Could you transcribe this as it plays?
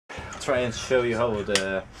try and show you how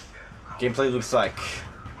the gameplay looks like.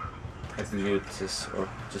 I can mute this or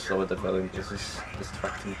just lower the volume, this is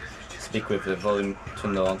distracting. Speak with the volume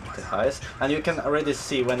turned on to the highest. And you can already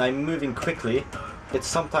see when I'm moving quickly, it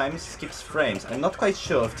sometimes skips frames. I'm not quite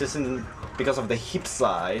sure if this is because of the hip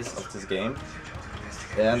size of this game.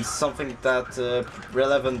 And something that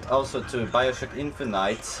relevant also to Bioshock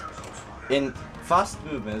Infinite. In fast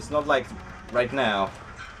movements, not like right now,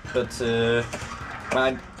 but when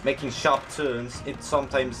I'm making sharp turns, it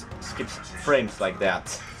sometimes skips frames like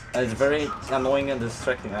that. And it's very annoying and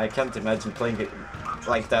distracting. I can't imagine playing it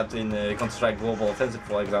like that in Counter-Strike Global Offensive,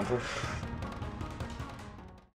 for example.